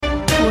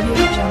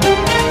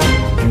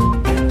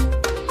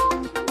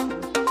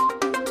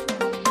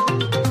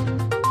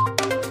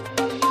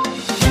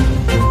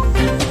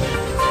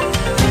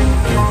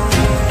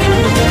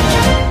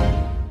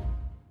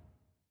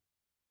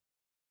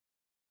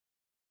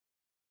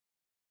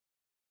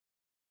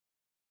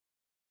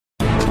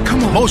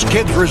Most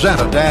kids resent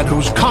a dad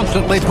who's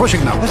constantly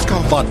pushing them. Let's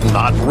go. But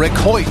not Rick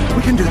Hoyt.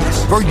 We can do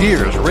this. For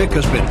years, Rick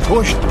has been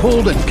pushed,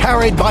 pulled, and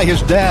carried by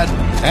his dad,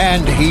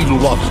 and he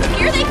loves it.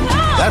 Here they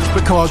come! That's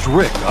because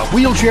Rick, a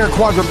wheelchair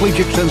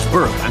quadriplegic since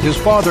birth, and his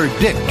father,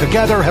 Dick,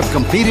 together have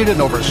competed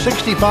in over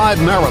 65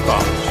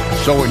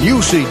 marathons. So when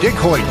you see Dick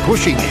Hoyt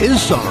pushing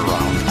his son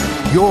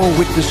around, you're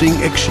witnessing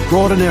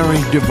extraordinary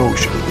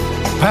devotion.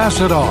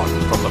 Pass it on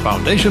from the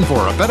Foundation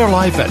for a Better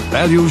Life at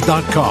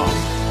values.com.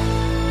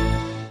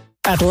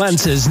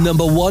 Atlanta's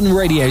 #1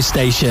 radio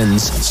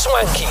stations,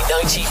 Swanky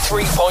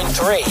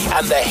 93.3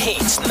 and The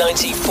Heat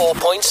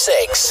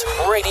 94.6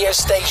 radio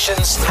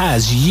stations,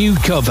 has you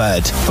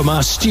covered. From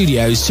our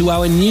studios to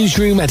our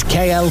newsroom at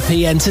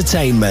KLP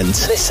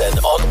Entertainment. Listen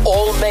on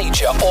all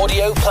major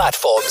audio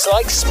platforms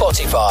like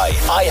Spotify,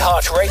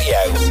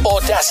 iHeartRadio,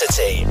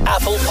 Audacity,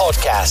 Apple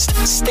Podcast,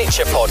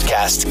 Stitcher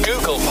Podcast,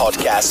 Google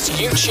Podcast,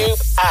 YouTube,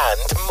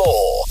 and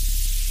more.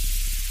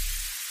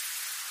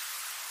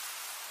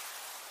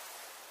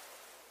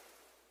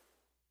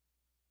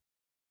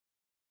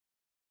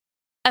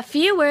 A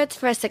few words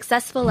for a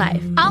successful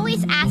life.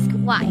 Always ask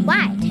why.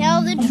 Why?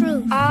 Tell the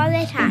truth all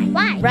the time.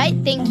 Why? Write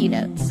thank you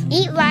notes.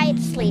 Eat right,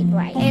 sleep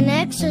right, and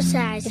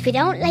exercise. If you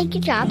don't like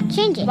your job,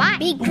 change it. Why?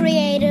 Be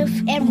creative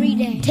every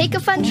day. Take a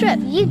fun trip.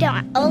 You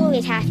don't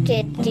always have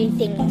to do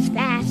things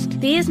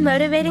fast. These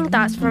motivating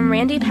thoughts from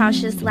Randy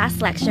Pausch's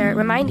last lecture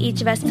remind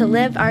each of us to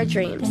live our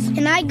dreams.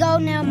 Can I go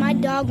now? My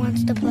dog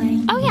wants to play.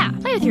 Oh yeah,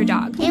 play with your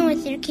dog. And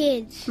with your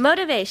kids.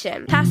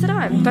 Motivation. Pass it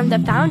on from the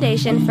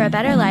Foundation for a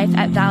Better Life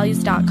at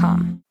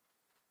values.com.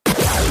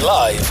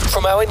 Live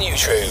from our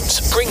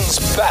newsrooms brings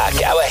back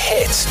our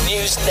hit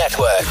news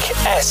network,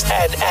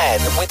 SNN,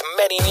 with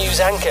many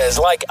news anchors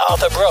like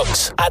Arthur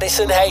Brooks,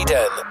 Addison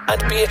Hayden,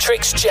 and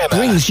Beatrix Gemma.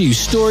 Brings you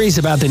stories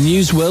about the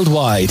news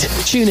worldwide.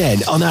 Tune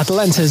in on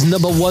Atlanta's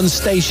 #1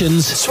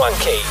 stations,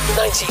 Swanky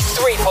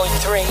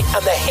 93.3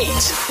 and The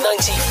Heat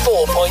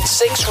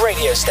 94.6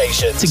 radio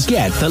stations. To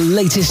get the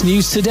latest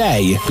news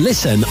today,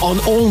 listen on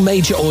all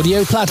major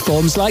audio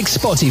platforms like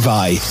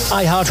Spotify,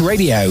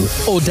 iHeartRadio,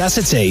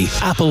 Audacity,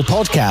 Apple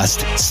Podcast,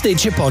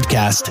 Stitcher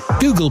Podcast,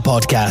 Google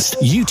Podcast,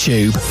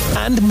 YouTube,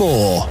 and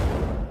more.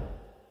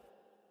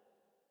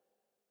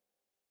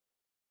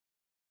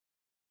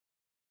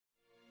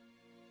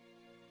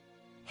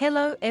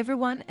 Hello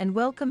everyone and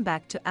welcome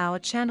back to our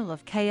channel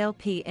of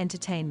KLP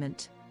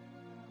Entertainment.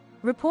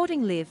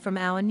 Reporting live from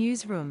our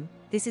newsroom,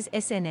 this is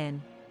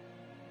SNN.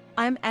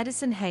 I'm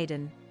Addison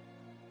Hayden.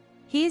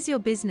 Here's your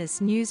business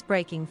news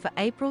breaking for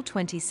April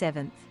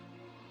 27th.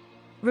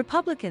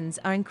 Republicans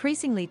are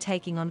increasingly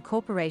taking on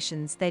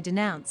corporations they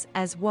denounce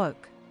as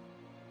woke.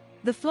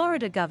 The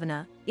Florida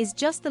governor is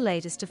just the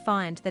latest to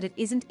find that it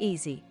isn't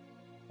easy.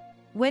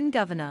 When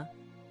Governor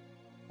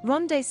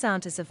Ron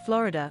DeSantis of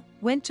Florida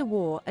went to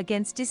war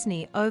against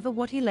Disney over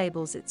what he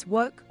labels its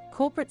woke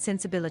corporate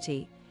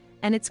sensibility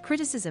and its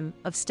criticism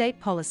of state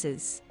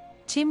policies,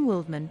 Tim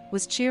Wildman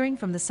was cheering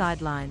from the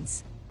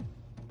sidelines.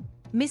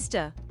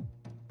 Mr.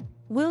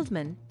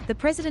 Wildman, the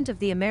president of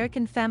the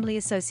American Family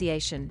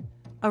Association,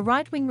 a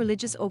right-wing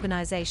religious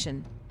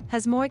organization,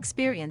 has more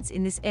experience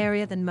in this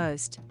area than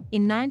most.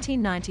 In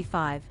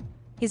 1995,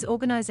 his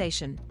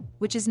organization,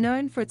 which is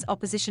known for its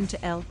opposition to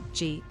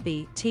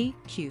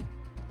LGBTQ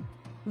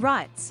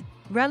rights,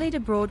 rallied a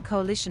broad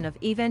coalition of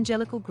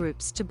evangelical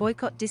groups to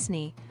boycott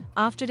Disney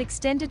after it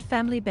extended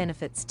family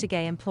benefits to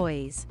gay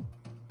employees.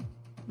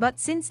 But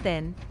since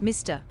then,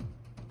 Mr.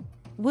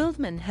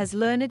 Wildman has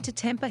learned to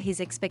temper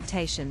his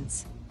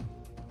expectations.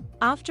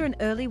 After an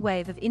early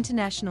wave of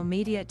international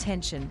media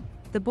attention,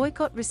 the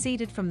boycott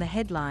receded from the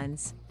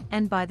headlines,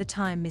 and by the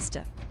time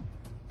Mr.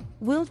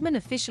 Wildman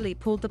officially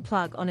pulled the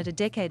plug on it a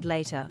decade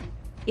later,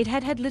 it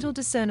had had little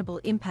discernible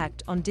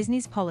impact on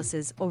Disney's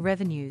policies or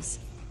revenues.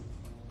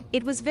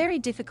 It was very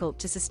difficult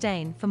to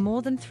sustain for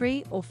more than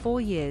 3 or 4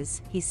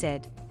 years, he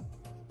said.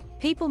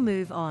 People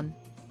move on.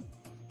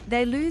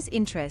 They lose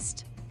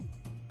interest.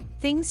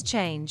 Things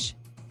change.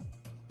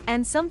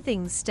 And some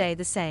things stay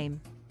the same.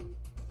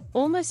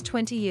 Almost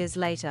 20 years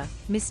later,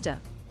 Mr.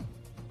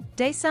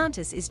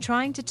 DeSantis is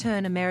trying to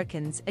turn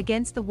Americans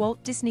against the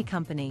Walt Disney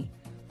Company,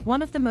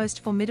 one of the most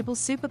formidable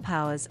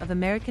superpowers of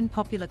American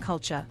popular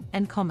culture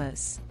and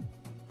commerce.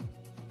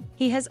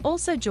 He has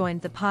also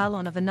joined the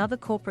pile-on of another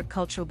corporate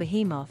cultural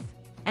behemoth,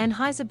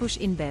 Anheuser-Busch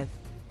InBev,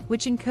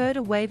 which incurred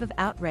a wave of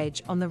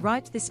outrage on the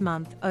right this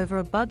month over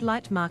a Bud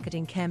Light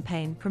marketing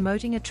campaign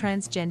promoting a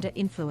transgender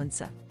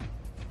influencer.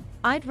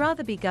 I'd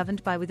rather be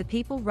governed by the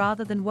people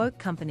rather than woke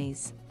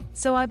companies,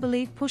 so I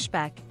believe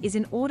pushback is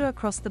in order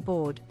across the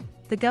board,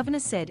 the governor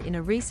said in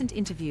a recent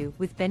interview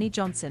with Benny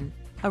Johnson,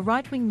 a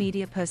right-wing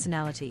media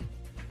personality.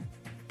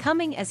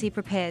 Coming as he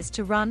prepares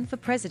to run for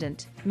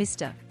president,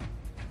 Mr.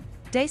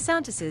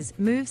 DeSantis's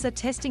moves are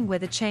testing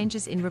whether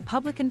changes in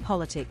Republican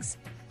politics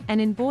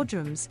and in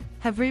boardrooms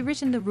have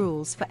rewritten the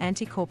rules for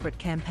anti-corporate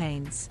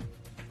campaigns.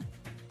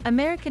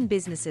 American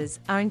businesses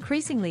are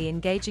increasingly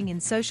engaging in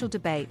social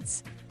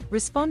debates,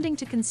 responding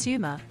to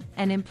consumer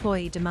and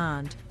employee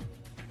demand.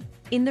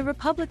 In the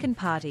Republican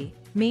Party,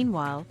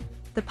 meanwhile,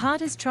 the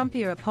party's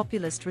Trumpier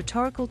populist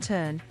rhetorical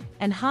turn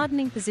and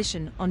hardening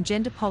position on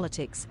gender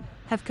politics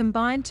have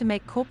combined to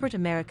make corporate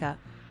America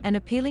an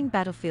appealing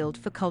battlefield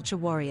for culture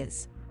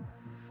warriors.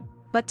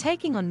 But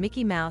taking on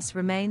Mickey Mouse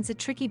remains a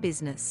tricky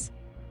business.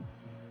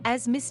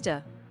 As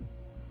Mr.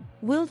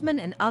 Wildman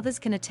and others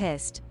can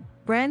attest,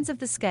 brands of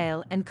the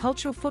scale and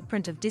cultural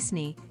footprint of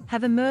Disney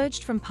have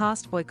emerged from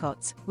past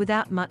boycotts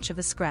without much of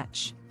a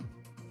scratch.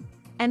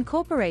 And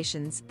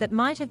corporations that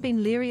might have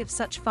been leery of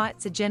such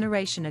fights a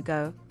generation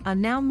ago are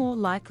now more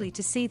likely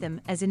to see them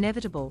as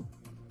inevitable,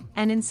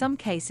 and in some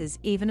cases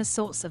even a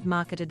source of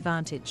market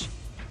advantage.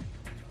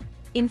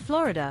 In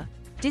Florida,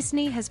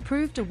 Disney has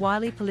proved a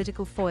wily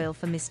political foil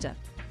for Mr.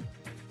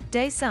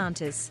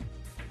 DeSantis,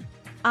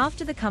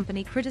 after the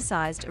company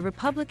criticized a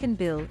Republican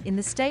bill in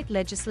the state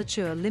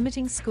legislature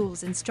limiting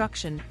schools'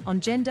 instruction on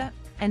gender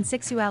and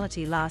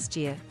sexuality last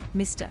year.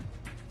 Mr.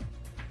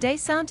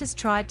 DeSantis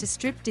tried to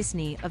strip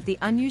Disney of the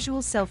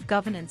unusual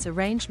self-governance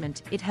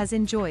arrangement it has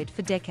enjoyed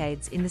for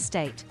decades in the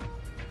state.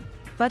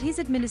 But his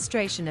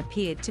administration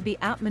appeared to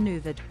be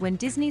outmaneuvered when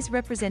Disney's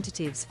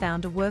representatives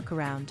found a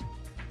workaround.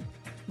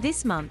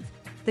 This month,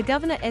 the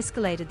governor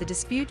escalated the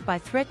dispute by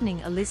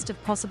threatening a list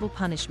of possible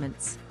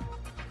punishments.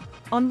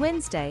 On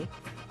Wednesday,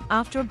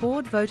 after a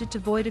board voted to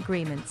void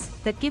agreements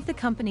that give the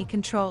company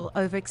control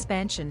over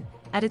expansion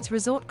at its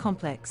resort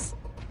complex,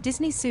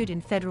 Disney sued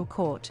in federal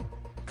court,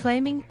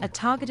 claiming a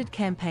targeted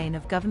campaign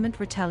of government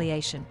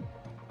retaliation.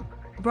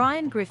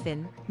 Brian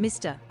Griffin,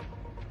 Mr.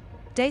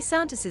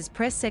 DeSantis's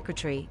press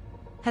secretary,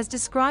 has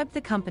described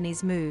the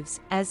company's moves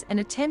as an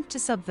attempt to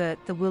subvert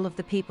the will of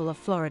the people of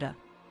Florida.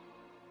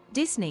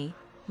 Disney,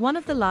 one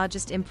of the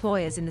largest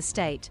employers in the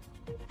state,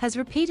 has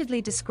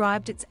repeatedly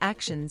described its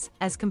actions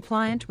as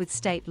compliant with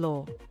state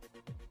law.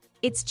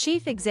 Its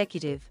chief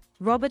executive,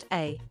 Robert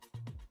A.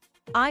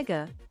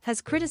 Iger,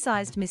 has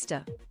criticized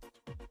Mr.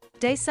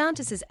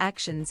 DeSantis's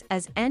actions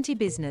as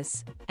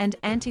anti-business and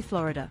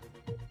anti-Florida.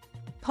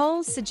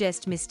 Polls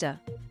suggest Mr.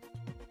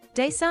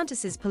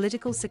 DeSantis's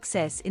political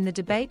success in the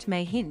debate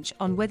may hinge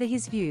on whether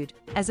he's viewed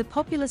as a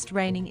populist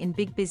reigning in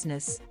big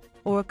business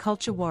or a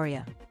culture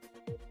warrior.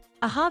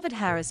 A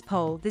Harvard-Harris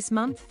poll this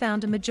month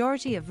found a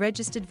majority of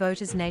registered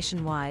voters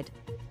nationwide,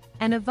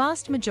 and a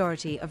vast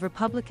majority of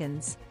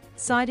Republicans,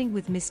 siding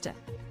with Mr.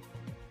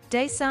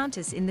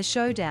 DeSantis in the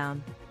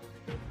showdown.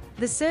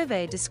 The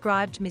survey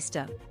described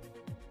Mr.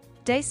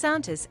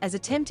 DeSantis as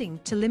attempting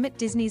to limit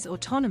Disney's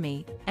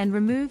autonomy and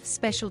remove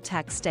special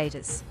tax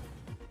status.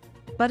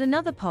 But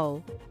another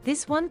poll,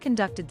 this one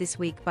conducted this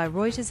week by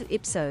Reuters at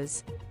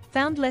Ipsos,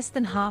 found less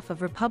than half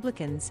of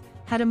Republicans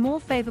had a more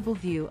favorable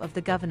view of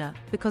the governor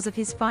because of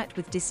his fight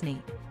with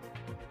Disney.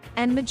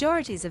 And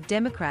majorities of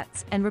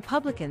Democrats and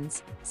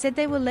Republicans said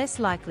they were less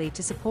likely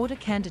to support a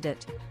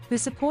candidate who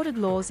supported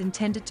laws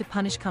intended to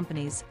punish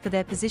companies for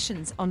their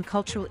positions on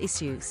cultural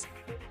issues.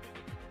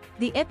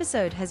 The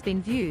episode has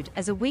been viewed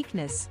as a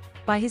weakness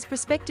by his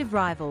prospective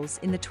rivals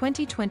in the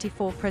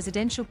 2024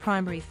 presidential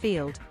primary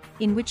field,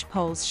 in which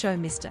polls show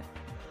Mr.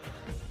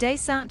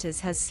 DeSantis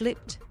has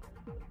slipped.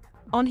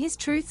 On his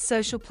Truth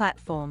Social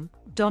platform,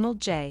 Donald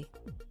J.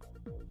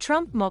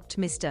 Trump mocked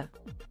Mr.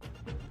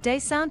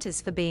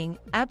 DeSantis for being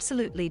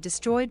absolutely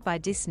destroyed by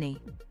Disney.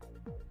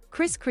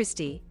 Chris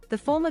Christie, the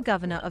former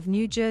governor of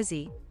New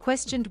Jersey,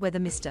 questioned whether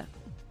Mr.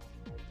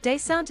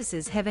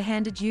 DeSantis's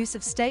heavy-handed use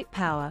of state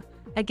power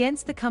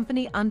against the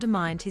company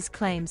undermined his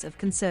claims of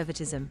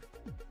conservatism.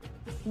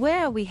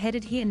 Where are we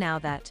headed here now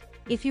that,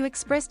 if you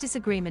express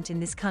disagreement in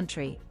this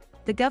country,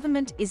 the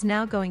government is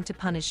now going to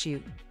punish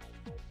you?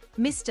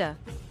 Mr.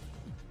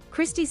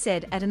 Christie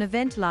said at an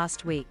event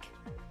last week.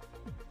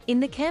 In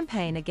the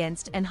campaign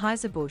against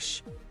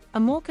Anheuser-Busch, a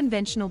more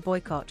conventional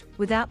boycott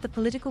without the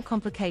political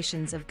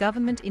complications of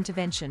government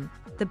intervention,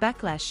 the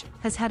backlash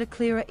has had a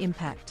clearer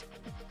impact.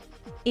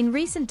 In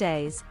recent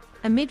days,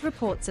 amid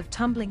reports of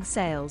tumbling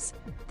sales,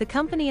 the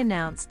company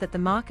announced that the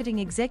marketing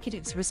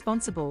executives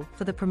responsible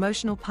for the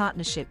promotional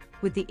partnership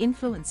with the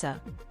influencer,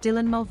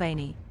 Dylan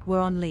Mulvaney, were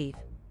on leave.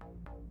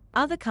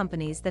 Other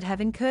companies that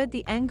have incurred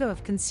the anger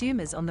of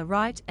consumers on the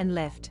right and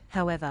left,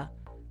 however,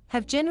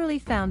 have generally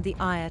found the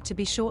ire to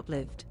be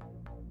short-lived.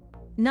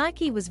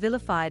 Nike was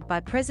vilified by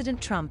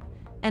President Trump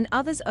and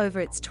others over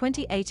its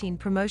 2018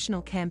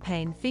 promotional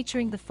campaign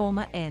featuring the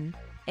former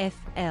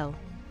NFL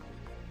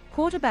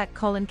quarterback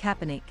Colin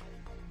Kaepernick,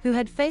 who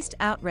had faced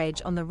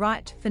outrage on the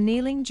right for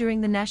kneeling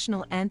during the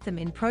national anthem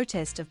in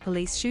protest of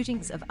police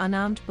shootings of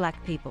unarmed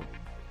black people.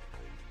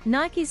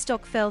 Nike's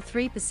stock fell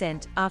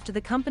 3% after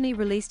the company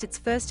released its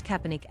first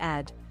Kaepernick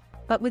ad,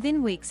 but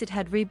within weeks it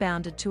had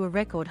rebounded to a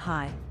record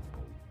high.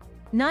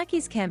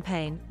 Nike's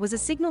campaign was a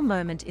signal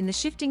moment in the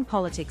shifting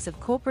politics of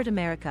corporate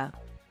America,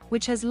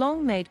 which has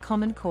long made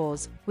common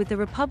cause with the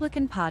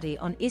Republican Party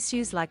on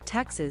issues like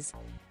taxes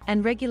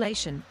and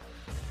regulation,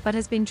 but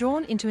has been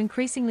drawn into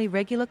increasingly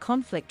regular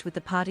conflict with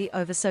the party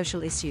over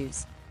social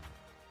issues.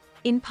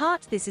 In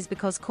part, this is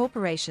because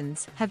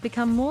corporations have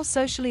become more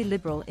socially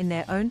liberal in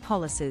their own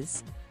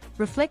policies,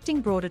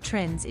 reflecting broader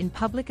trends in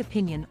public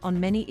opinion on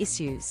many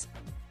issues.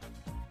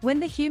 When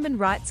the Human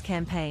Rights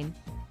Campaign,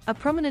 A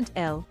prominent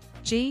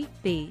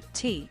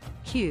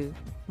LGBTQ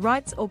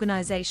rights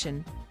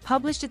organization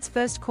published its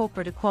first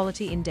corporate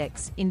equality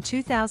index in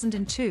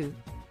 2002.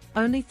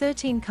 Only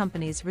 13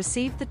 companies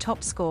received the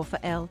top score for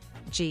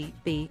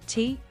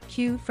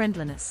LGBTQ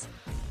friendliness.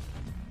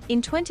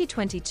 In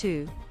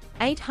 2022,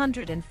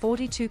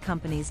 842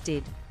 companies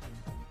did.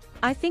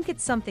 I think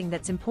it's something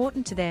that's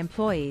important to their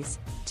employees,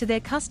 to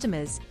their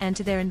customers, and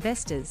to their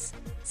investors,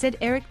 said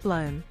Eric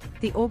Blome,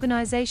 the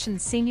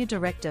organization's Senior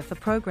Director for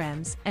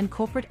Programs and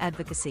Corporate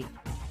Advocacy.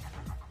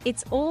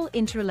 It's all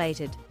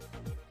interrelated.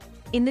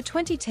 In the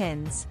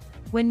 2010s,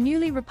 when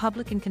newly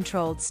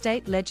Republican-controlled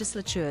state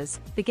legislatures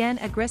began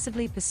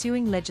aggressively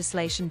pursuing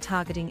legislation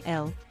targeting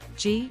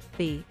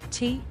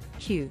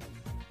LGBTQ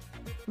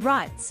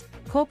rights,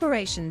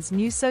 corporations'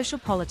 new social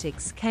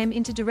politics came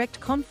into direct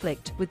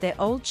conflict with their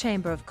old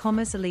Chamber of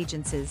Commerce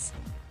allegiances,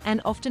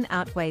 and often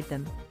outweighed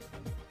them.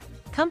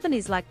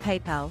 Companies like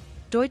PayPal,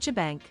 Deutsche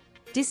Bank,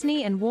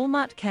 Disney and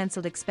Walmart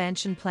cancelled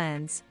expansion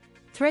plans,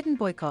 threatened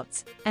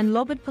boycotts, and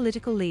lobbied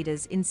political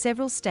leaders in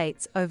several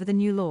states over the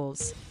new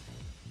laws.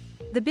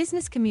 The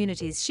business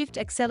community's shift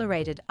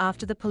accelerated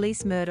after the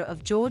police murder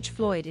of George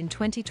Floyd in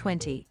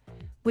 2020,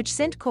 which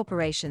sent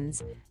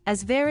corporations,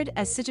 as varied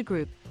as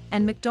Citigroup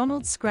and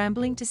McDonald's,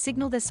 scrambling to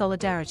signal their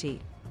solidarity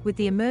with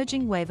the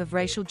emerging wave of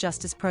racial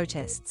justice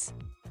protests.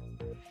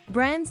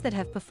 Brands that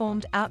have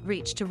performed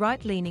outreach to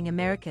right-leaning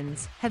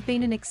Americans have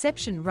been an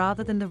exception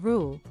rather than the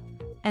rule,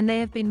 and they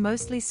have been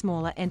mostly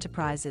smaller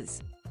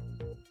enterprises.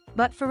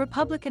 But for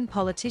Republican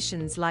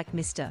politicians like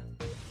Mr.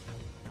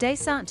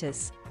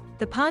 DeSantis,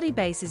 the party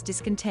base's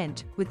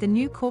discontent with the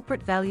new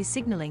corporate value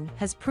signaling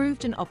has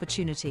proved an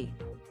opportunity.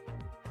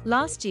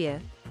 Last year,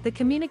 the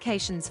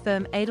communications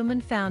firm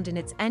Edelman found in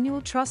its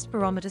annual Trust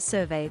Barometer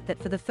survey that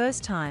for the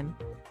first time,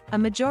 a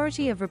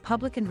majority of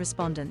Republican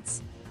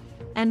respondents,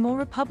 and more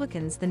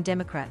Republicans than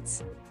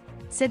Democrats,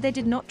 said they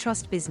did not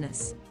trust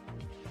business.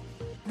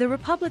 The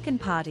Republican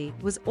Party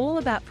was all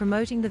about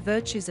promoting the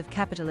virtues of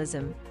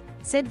capitalism,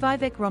 said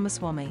Vivek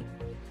Ramaswamy,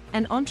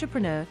 an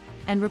entrepreneur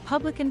and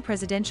Republican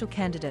presidential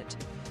candidate,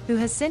 who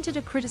has centered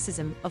a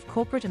criticism of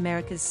corporate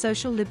America's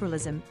social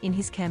liberalism in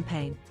his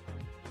campaign.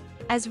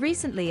 As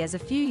recently as a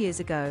few years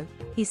ago,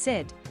 he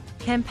said,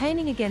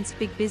 campaigning against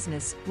big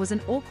business was an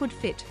awkward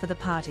fit for the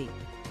party.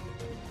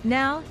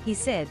 Now, he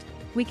said,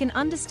 we can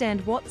understand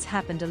what's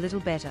happened a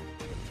little better.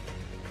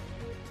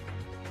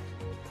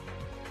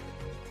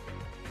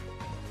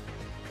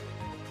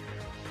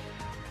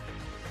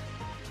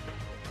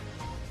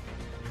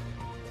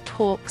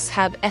 Talks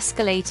have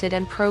escalated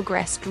and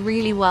progressed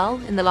really well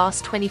in the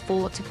last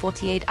 24 to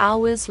 48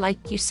 hours.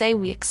 Like you say,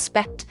 we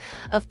expect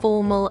a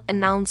formal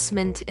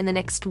announcement in the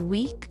next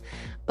week,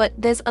 but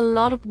there's a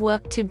lot of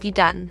work to be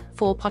done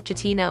for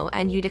Pochettino,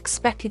 and you'd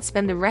expect he'd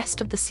spend the rest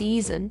of the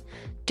season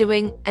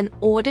doing an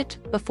audit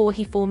before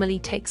he formally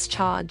takes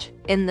charge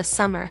in the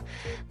summer.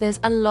 There's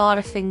a lot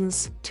of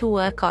things to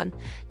work on.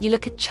 You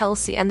look at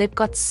Chelsea and they've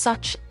got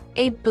such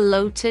a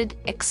bloated,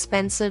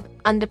 expensive,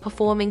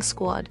 underperforming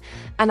squad,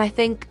 and I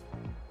think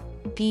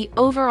the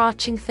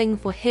overarching thing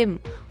for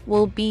him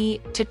will be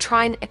to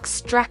try and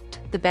extract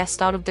the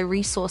best out of the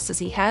resources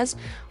he has,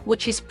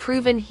 which he's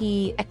proven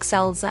he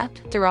excels at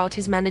throughout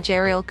his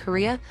managerial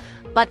career,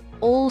 but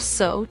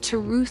also to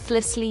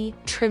ruthlessly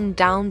trim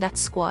down that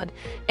squad.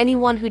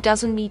 Anyone who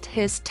doesn't meet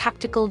his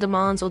tactical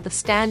demands or the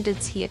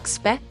standards he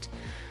expects,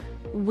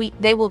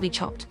 they will be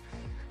chopped.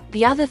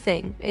 The other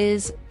thing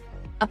is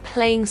a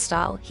playing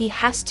style. He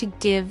has to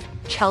give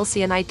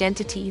Chelsea an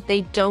identity.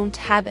 They don't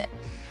have it.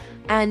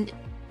 And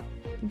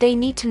they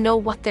need to know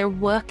what they're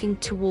working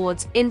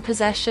towards in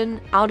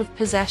possession, out of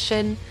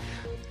possession.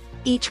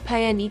 Each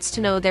player needs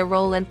to know their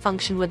role and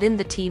function within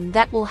the team.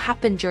 That will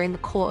happen during the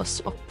course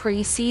of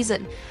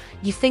pre-season.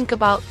 You think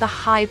about the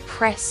high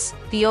press,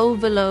 the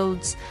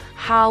overloads,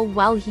 how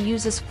well he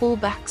uses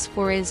fullbacks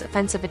for his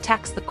offensive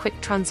attacks, the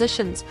quick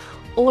transitions,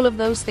 all of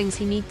those things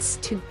he needs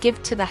to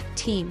give to that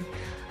team.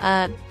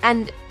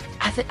 And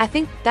I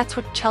think that's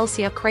what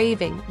Chelsea are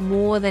craving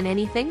more than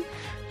anything.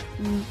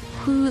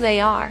 Who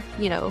they are,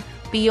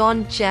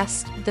 beyond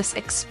just this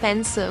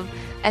expensive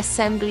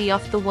assembly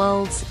of the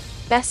world's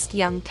best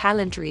young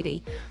talent,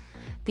 really.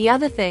 The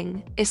other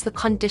thing is the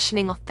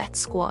conditioning of that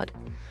squad.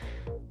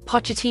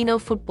 Pochettino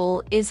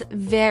football is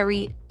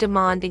very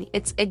demanding.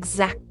 It's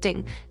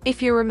exacting.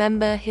 If you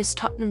remember his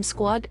Tottenham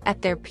squad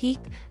at their peak,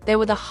 they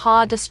were the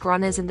hardest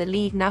runners in the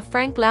league. Now,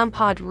 Frank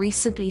Lampard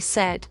recently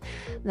said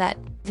that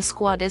the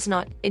squad is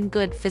not in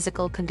good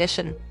physical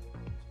condition.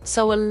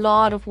 So a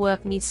lot of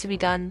work needs to be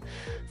done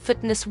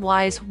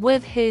fitness-wise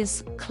with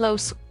his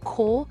close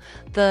core,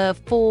 the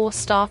 4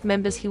 staff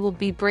members he will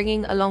be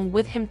bringing along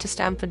with him to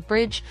Stamford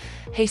Bridge.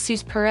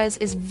 Jesus Perez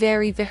is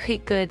very, very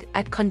good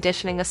at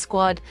conditioning a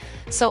squad.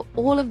 So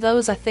all of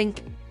those, I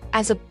think,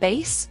 as a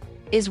base,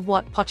 is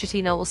what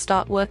Pochettino will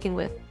start working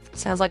with.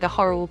 Sounds like a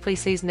horrible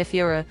pre-season if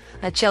you're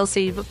a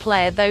Chelsea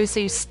player. Those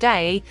who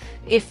stay,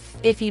 if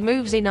he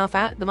moves enough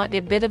out, there might be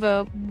a bit of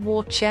a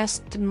war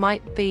chest,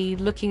 might be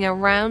looking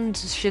around.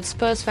 Should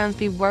Spurs fans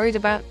be worried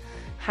about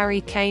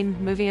Harry Kane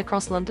moving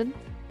across London?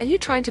 are you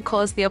trying to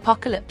cause the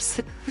apocalypse?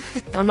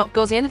 I'm not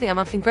causing anything, I'm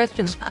asking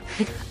questions.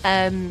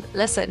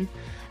 Listen,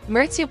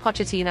 Mauricio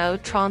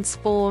Pochettino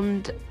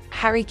transformed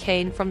Harry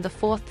Kane from the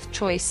fourth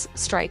choice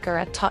striker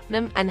at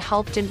Tottenham and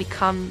helped him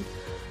become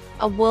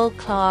a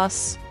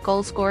world-class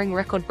goal-scoring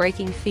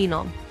record-breaking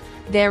phenom.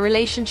 Their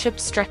relationship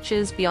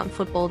stretches beyond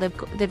football.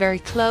 They're very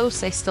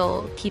close, they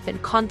still keep in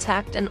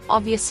contact, and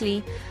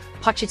obviously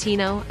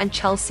Pochettino and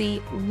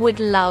Chelsea would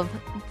love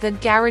the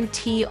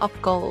guarantee of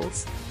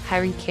goals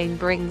Harry Kane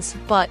brings.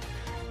 But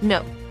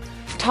no,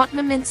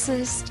 Tottenham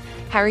insist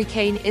Harry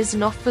Kane is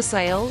not for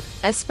sale,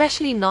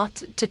 especially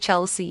not to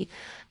Chelsea.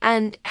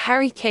 And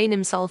Harry Kane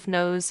himself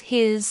knows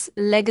his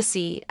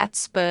legacy at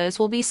Spurs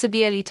will be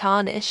severely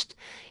tarnished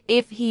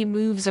if he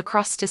moves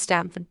across to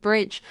Stamford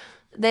Bridge.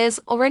 There's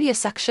already a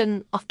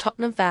section of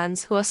Tottenham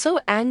fans who are so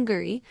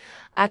angry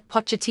at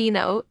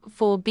Pochettino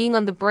for being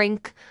on the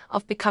brink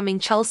of becoming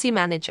Chelsea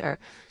manager.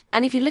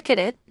 And if you look at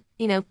it,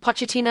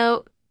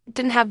 Pochettino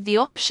didn't have the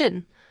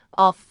option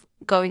of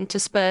going to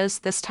Spurs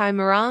this time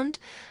around.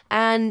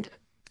 And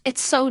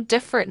it's so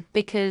different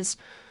because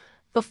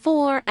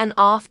before and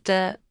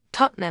after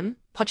Tottenham,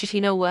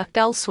 Pochettino worked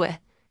elsewhere.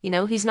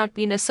 He's not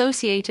been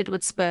associated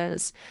with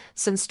Spurs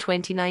since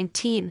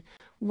 2019.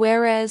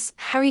 Whereas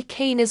Harry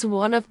Kane is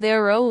one of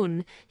their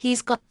own.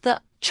 He's got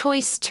the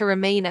choice to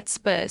remain at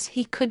Spurs.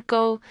 He could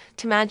go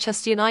to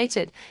Manchester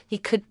United. He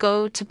could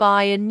go to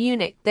Bayern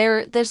Munich.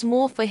 There's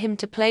more for him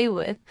to play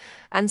with.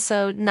 And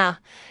so,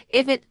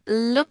 if it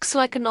looks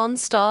like a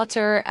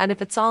non-starter and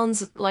if it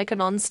sounds like a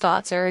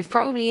non-starter, it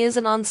probably is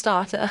a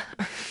non-starter.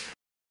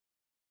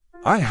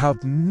 I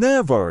have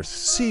never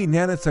seen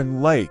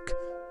anything like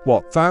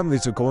what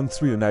families are going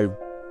through now.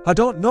 I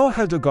don't know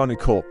how they're going to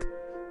cope.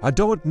 I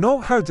don't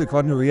know how they're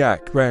going to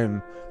react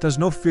when there's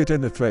no food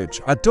in the fridge.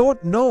 I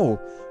don't know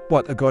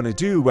what they're going to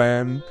do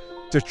when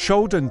their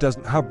children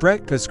doesn't have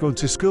breakfast going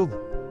to school.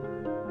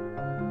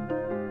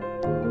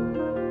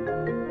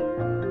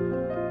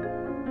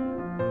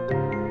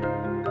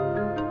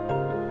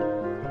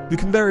 You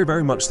can very,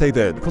 very much say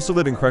that the cost of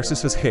living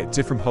crisis has hit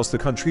different parts of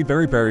the country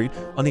very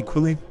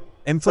unequally.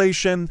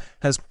 Inflation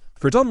has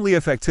predominantly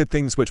affected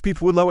things which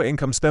people with lower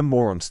income spend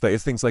more on today,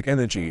 things like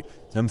energy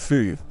and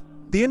food.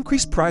 The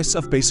increased price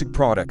of basic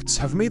products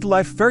have made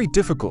life very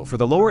difficult for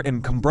the lower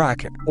income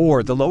bracket,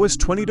 or the lowest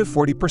 20 to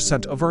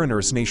 40% of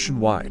earners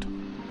nationwide.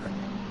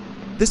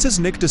 This is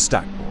Nick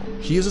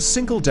DeStackmore. He is a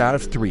single dad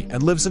of 3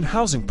 and lives in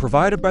housing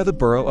provided by the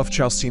borough of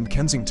Chelsea and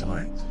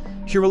Kensington.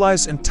 He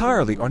relies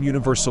entirely on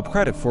universal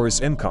credit for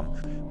his income,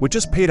 which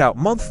is paid out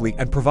monthly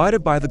and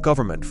provided by the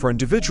government for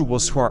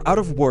individuals who are out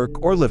of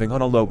work or living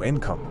on a low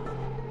income.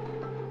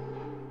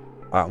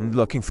 I'm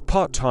looking for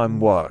part-time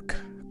work.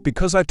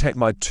 Because I take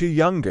my 2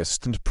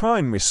 youngest into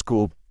primary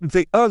school,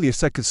 the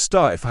earliest I could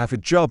start if I have a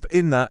job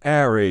in that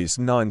area is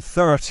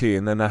 9:30,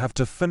 and then I have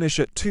to finish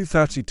at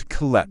 2:30 to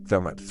collect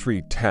them at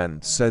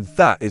 3:10, so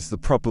that is the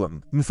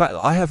problem. In fact,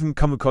 I haven't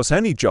come across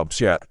any jobs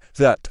yet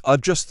that are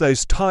just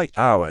those tight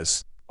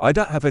hours. I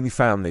don't have any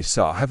family,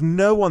 so I have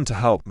no one to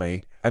help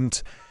me, and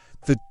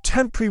the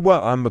temporary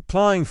work I'm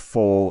applying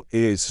for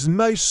is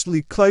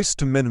mostly close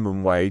to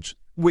minimum wage,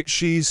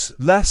 which is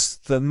less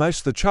than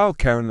most of the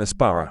childcare in this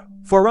borough.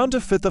 For around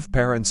a fifth of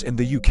parents in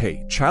the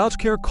UK,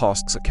 childcare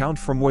costs account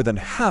for more than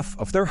half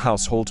of their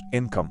household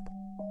income.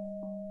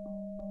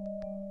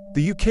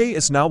 The UK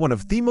is now one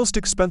of the most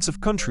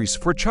expensive countries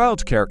for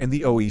childcare in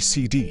the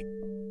OECD.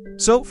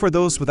 So for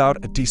those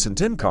without a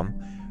decent income,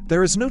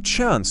 there is no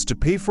chance to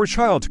pay for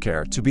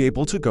childcare to be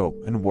able to go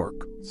and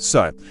work.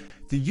 So,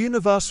 the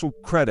universal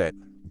credit,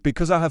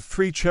 because I have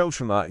 3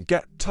 children that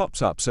get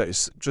tops up, so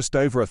it's just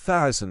over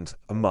 £1,000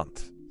 a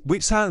month,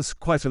 which sounds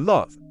quite a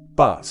lot,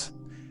 but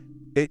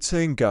it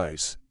ain't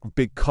goes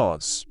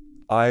because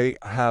I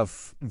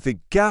have the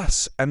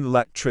gas and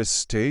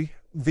electricity.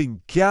 The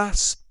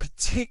gas,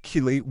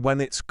 particularly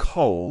when it's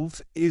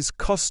cold, is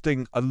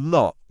costing a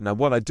lot. Now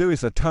what I do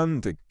is I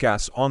turn the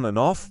gas on and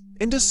off.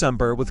 In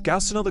December, with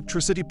gas and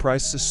electricity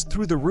prices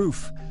through the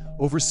roof,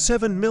 over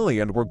 7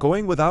 million were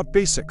going without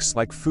basics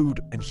like food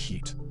and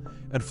heat,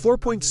 and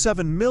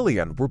 4.7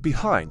 million were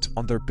behind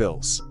on their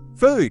bills.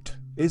 Food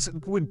is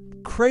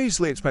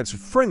crazily expensive.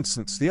 For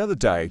instance, the other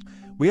day,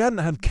 we hadn't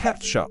had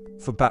ketchup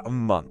for about a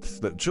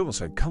month. That Jules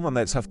said, come on,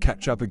 let's have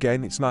ketchup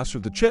again, it's nice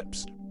with the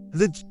chips.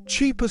 The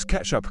cheapest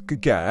ketchup I could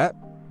get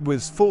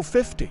was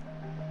 $4.50.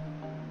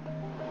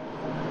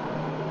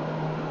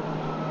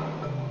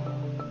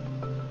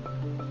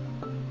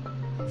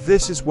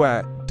 This is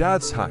where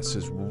Dad's house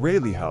has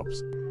really helped.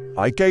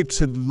 I go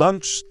to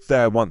lunch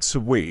there once a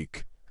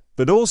week,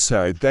 but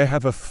also they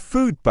have a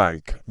food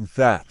bank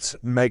that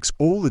makes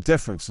all the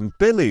difference. And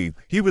Billy,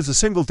 he was a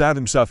single dad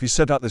himself. He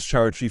set up this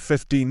charity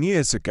 15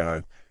 years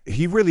ago.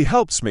 He really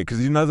helps me because,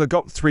 they've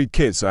got 3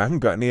 kids, so I haven't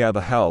got any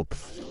other help.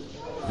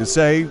 To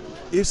say,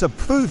 it's a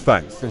food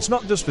bank. It's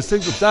not just for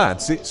single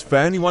dads, it's for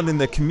anyone in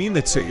the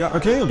community. Yeah,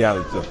 okay,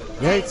 yeah,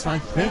 it's fine,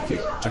 thank you.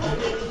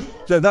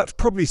 So that's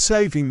probably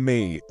saving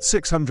me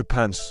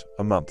 £600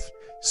 a month.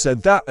 So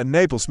that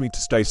enables me to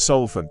stay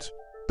solvent.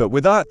 But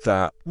without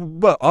that,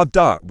 well, our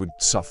diet would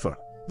suffer.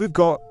 We've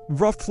got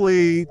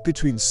roughly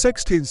between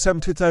 60 and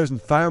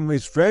 70,000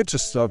 families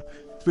registered.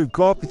 We've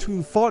got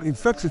between 40 and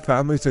 50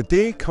 families a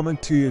day coming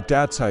to your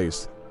dad's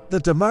house. The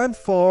demand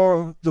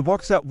for the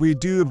work that we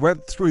do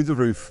went through the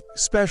roof,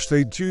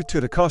 especially due to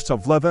the cost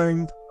of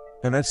living.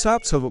 And it's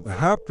absolutely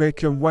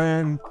heartbreaking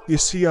when you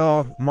see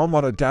a mum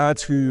or a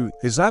dad who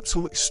is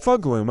absolutely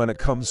struggling when it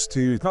comes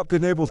to not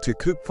being able to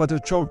cook for their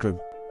children.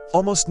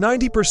 Almost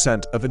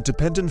 90% of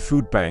independent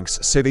food banks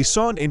say they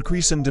saw an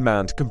increase in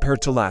demand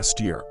compared to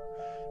last year.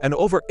 And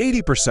over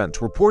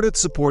 80% reported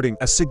supporting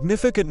a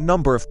significant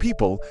number of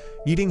people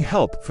needing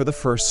help for the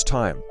first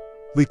time.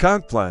 We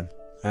can't plan.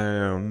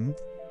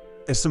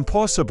 It's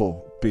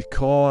impossible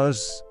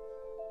because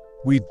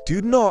we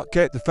do not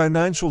get the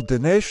financial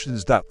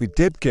donations that we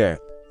did get.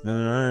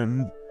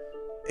 And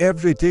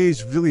every day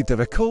is really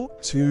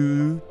difficult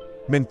to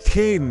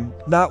maintain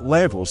that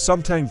level.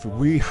 Sometimes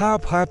we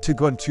have had to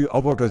go into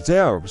our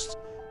reserves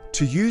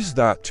to use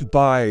that to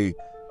buy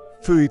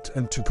food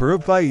and to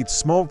provide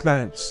small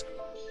grants.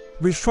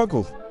 We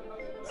struggle,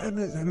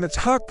 and it's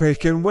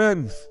heartbreaking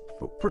when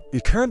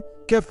you can't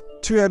give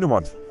to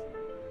anyone.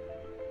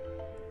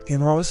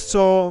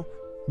 So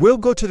we'll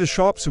go to the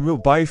shops and we'll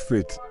buy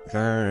food,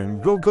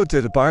 and we'll go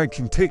to the bank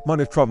and take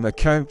money from the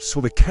account so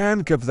we can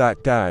give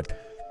that dad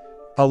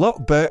a little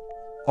bit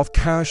of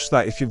cash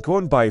that if you go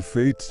and buy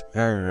food,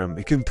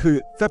 you can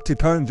put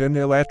 £50 in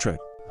the electric.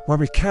 When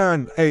we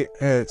can, I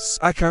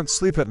can't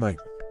sleep at night.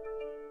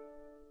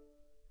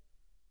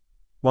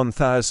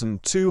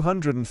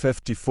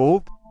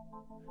 1,254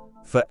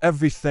 for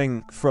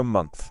everything for a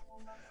month.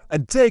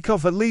 And take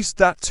off at least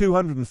that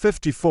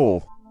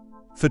 254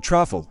 for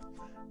travel.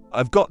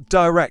 I've got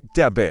direct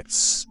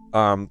debits,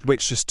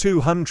 which is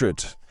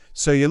 200.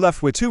 So you're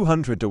left with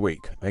 200 a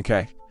week,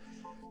 okay?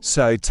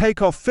 So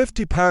take off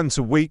 £50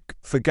 a week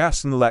for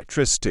gas and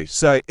electricity.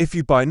 So if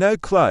you buy no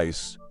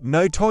clothes,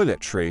 no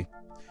toiletry,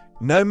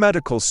 no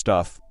medical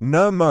stuff,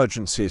 no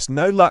emergencies,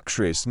 no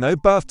luxuries, no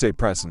birthday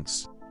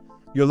presents,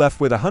 you're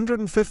left with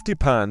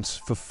 £150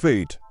 for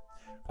food.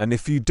 And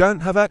if you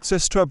don't have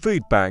access to a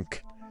food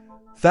bank,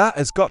 that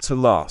has got to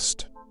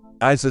last.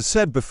 As I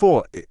said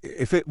before,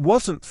 if it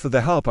wasn't for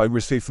the help I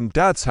received from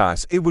Dad's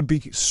house, it would be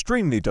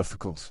extremely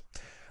difficult.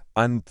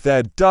 And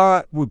their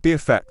diet would be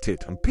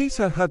affected. And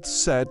Peter had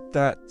said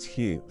that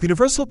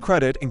Universal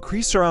Credit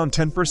increased around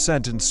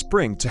 10% in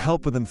spring to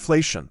help with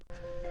inflation.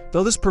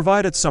 Though this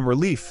provided some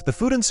relief, the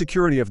food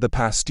insecurity of the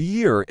past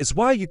year is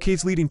why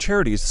UK's leading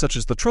charities such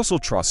as the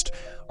Trussell Trust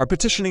are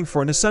petitioning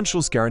for an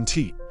essentials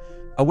guarantee,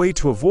 a way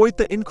to avoid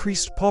the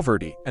increased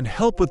poverty and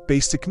help with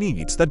basic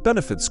needs that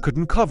benefits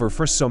couldn't cover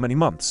for so many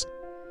months.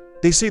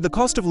 They say the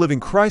cost of living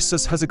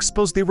crisis has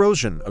exposed the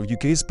erosion of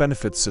UK's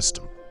benefits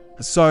system.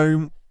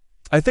 So,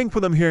 I think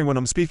what I'm hearing when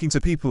I'm speaking to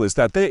people is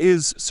that there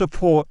is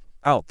support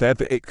out there,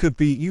 but it could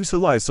be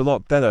utilized a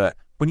lot better.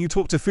 When you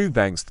talk to food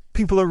banks,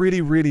 people are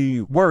really,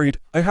 really worried.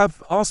 I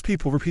have asked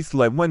people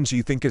repeatedly, when do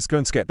you think it's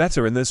going to get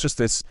better? And there's just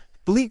this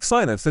bleak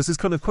silence. There's this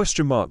kind of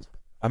question mark.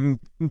 I'm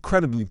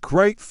incredibly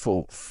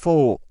grateful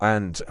for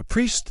and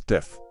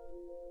appreciative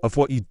of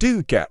what you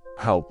do get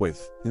help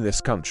with in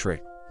this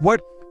country.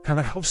 What kind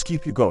of helps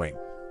keep you going?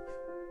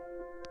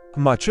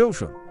 My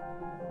children.